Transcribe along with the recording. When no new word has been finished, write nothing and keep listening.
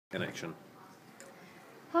Connection.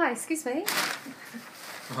 Hi, excuse me.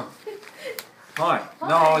 Hi. No,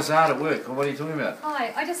 I was hard at work. What are you talking about?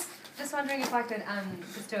 Hi, I just wondering if I could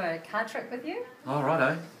just do a card trick with you. Oh,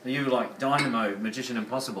 righto. Are you like Dynamo, Magician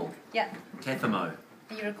Impossible? Yeah. Kathamo?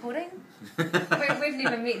 Are you recording? we've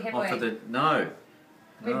never met, have Oh, we? No.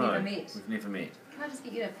 We've No, never met. We've never met. Can I just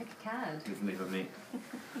get you to pick a card? We've never met.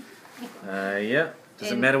 Yeah.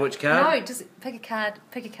 Does it matter which card? No, just pick a card.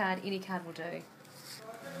 Pick a card. Any card will do.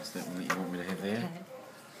 Is that one that you want me to have there? Okay.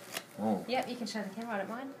 Oh. Yep, you can show the camera. I don't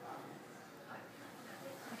mind.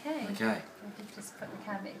 Okay. Okay. I can just put the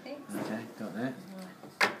card back there. Okay, got that.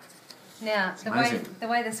 Right. Now, the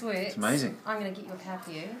way this works, It's amazing. I'm going to get your card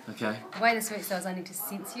for you. Okay. The way this works, though, is I need to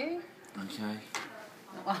sense you. Okay.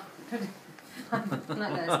 Oh,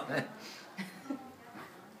 like this.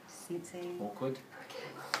 Sensing. Awkward.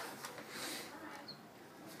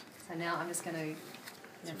 So now I'm just going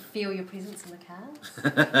to feel your presence in the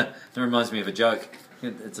card. That reminds me of a joke.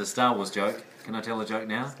 It's a Star Wars joke. Can I tell a joke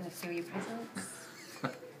now? Just going to feel your presence.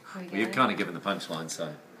 Here we go. Well, you've kind of given the punchline,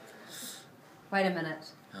 so. Wait a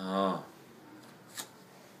minute. Oh.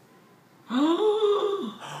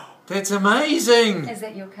 That's amazing! Is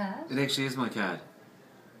that your card? It actually is my card.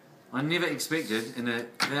 I never expected in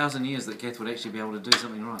 1,000 years that Kath would actually be able to do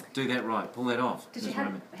something right. Do that right. Pull that off. Did you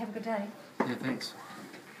have a good day? Yeah, thanks.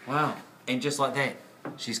 Wow. And just like that,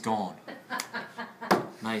 she's gone.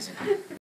 Amazing.